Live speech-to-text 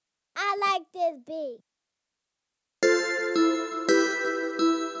I like this beat.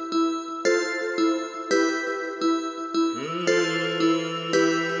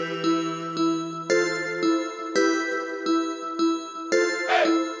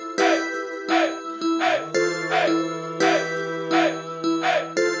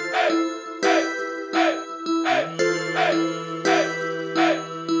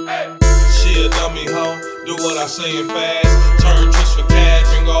 She a dummy hoe, do what I say in fast. Turn tricks for cash,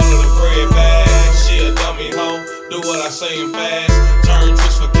 bring all of the bread back. She a dummy hoe, do what I say in fast. Turn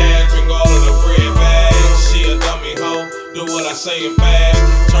tricks for cash, bring all of the bread back. She a dummy hoe, do what I say in fast.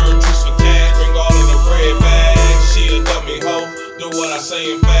 Turn tricks for cash, bring all of the bread back. She a dummy hoe, do what I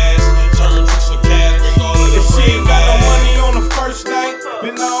say in fast. Turn tricks for cash, bring all of the bread back. If she ain't got no money on the first night,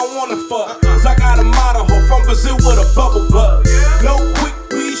 then I don't wanna fuck. Cause I got a model hoe from Brazil with a bubble butt. No quick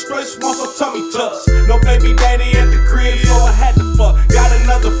weed, straight smoke, so tummy tucks. No baby daddy at the crib, so I had to fuck. Got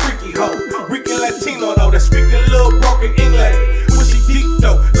another freaky hoe, Rican Latino though, that speak a little broken English. When she deep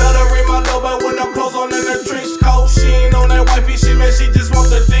though, let her ring my door, but with no clothes on in her trench coat. She ain't on that wifey shit, man, she just wants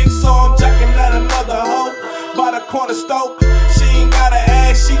the dick, so I'm jacking at another hoe by the corner store. She ain't gotta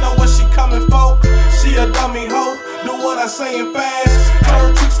ask, she know what she coming for. She a dummy hoe, do what I say in fast.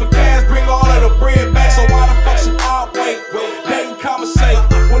 Turn tricks for cash, bring all of the bread back. So why the fuck should I wait? They can conversate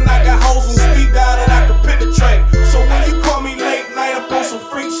when I got hoes who speak out that I can penetrate. So when you call me late night up on some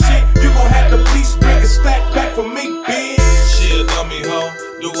freak shit, you gon' have to please bring a stack back for me, bitch. She a dummy hoe,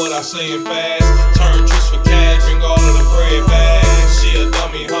 do what I say in fast. Turn tricks for cash, bring all of the bread back. She a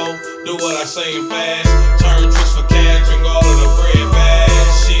dummy hoe, do what I say in fast. Turn tricks for cash, bring all of the bread back.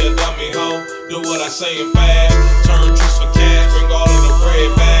 She a dummy hoe, do what I say in fast. Turn tricks for cash, bring all of the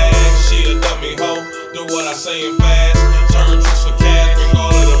bread back. She a dummy hoe, do what I say in fast. Turn tricks for cash, bring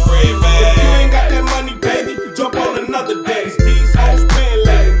all of the bread back. If you ain't got that money, baby, jump on another day. These hoes paying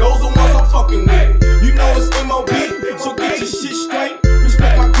late, those the ones I'm fucking with. You know it's MOB, so get your shit straight.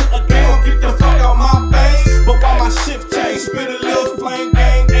 Respect my cook again, or get the fuck out my face. But while my shift change, spit a little flame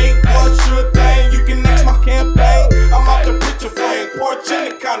gang. Ain't one sure thing, you can next my campaign. I'm out the picture frame, porch in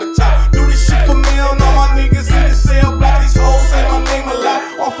the countertop. Do this shit for me, on all my niggas in the cell block. These hoes say my name a lot,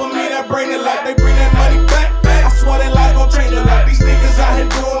 offer me that brain a lot. They bring that money back, I swear that life gon' change a lot. These niggas out here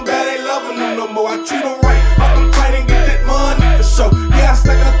doing bad, ain't loving them no more. I treat them right, fuck them tight and get that money for sure. Yeah, I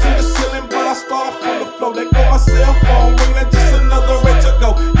stack up to the ceiling, but I start off on the floor. They call my cell phone ring, that's just another rate to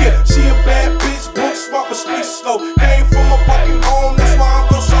go. Yeah, she a bad bitch, book swap a street slow. Came from a fucking home, that's why I'm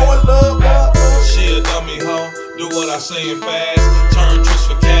gon' show her love. She a dummy hoe, do what I say in fast. Turn tricks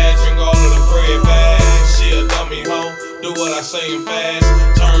for cash, bring all of the bread back. She a dummy hoe, do what I say in fast.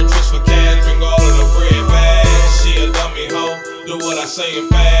 Turn tricks for cash, bring all of the bread back. She a dummy hoe, do what I say in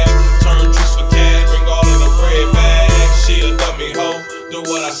fast. Turn tricks for cash, bring all of the bread back. She a dummy hoe, do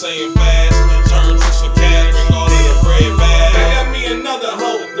what I say in fast. Turn tricks for cash, bring all of the bread back. I got me another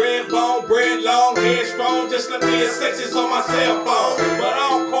hoe, red bone, bread long, head strong. Just let me a sexes on my cell phone, but I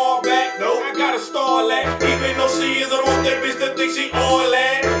don't call back. No, I gotta stall that. Even though she is, I want that bitch to think she all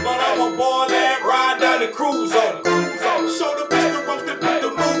that. But I'm a ball that, ride down and cruise on her. Show the bitch the ropes to put the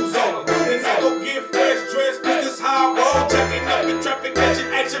moves on her. Then I go get fresh dressed, cause this how I roll. Checking up in traffic, catching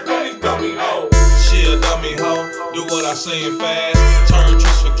action from these dummy hoes. She a dummy hoe, do what I say in fast. Turn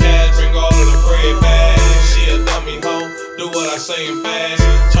tricks for cash, bring all of the bread back. She a dummy hoe, do what I say in fast.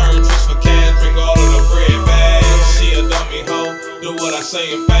 Turn tricks for cash, bring all of the bread back. She a dummy hoe, do what I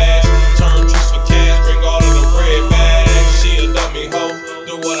say in fast. Turn tricks for cash, bring all of the bread back. She a dummy hoe,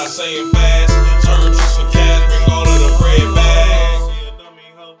 do what I say in fast.